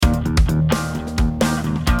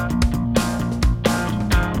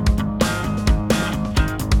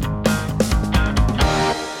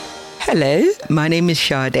Hello, my name is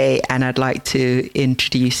Sade, and I'd like to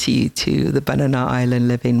introduce you to the Banana Island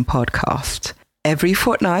Living podcast. Every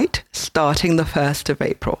fortnight, starting the 1st of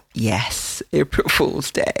April. Yes, April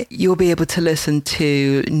Fool's Day. You'll be able to listen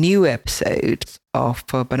to new episodes of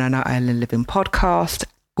the Banana Island Living podcast.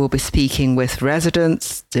 We'll be speaking with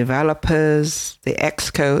residents, developers, the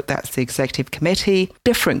EXCO, that's the executive committee,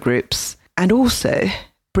 different groups, and also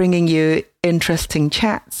bringing you interesting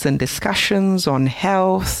chats and discussions on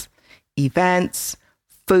health, events,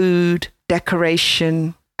 food,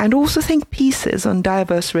 decoration, and also think pieces on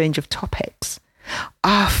diverse range of topics.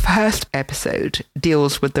 Our first episode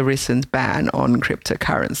deals with the recent ban on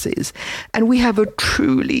cryptocurrencies, and we have a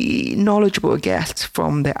truly knowledgeable guest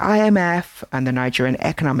from the IMF and the Nigerian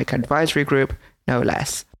Economic Advisory Group, no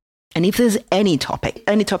less. And if there's any topic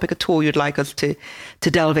at all you'd like us to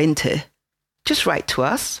delve into, just write to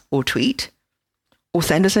us or tweet or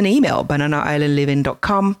send us an email,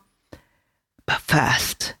 bananaislandliving.com. But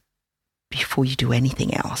first, before you do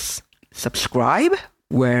anything else, subscribe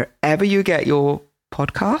wherever you get your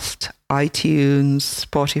podcast, iTunes,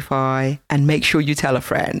 Spotify, and make sure you tell a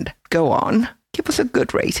friend. Go on, give us a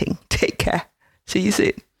good rating. Take care. See you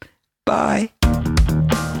soon. Bye.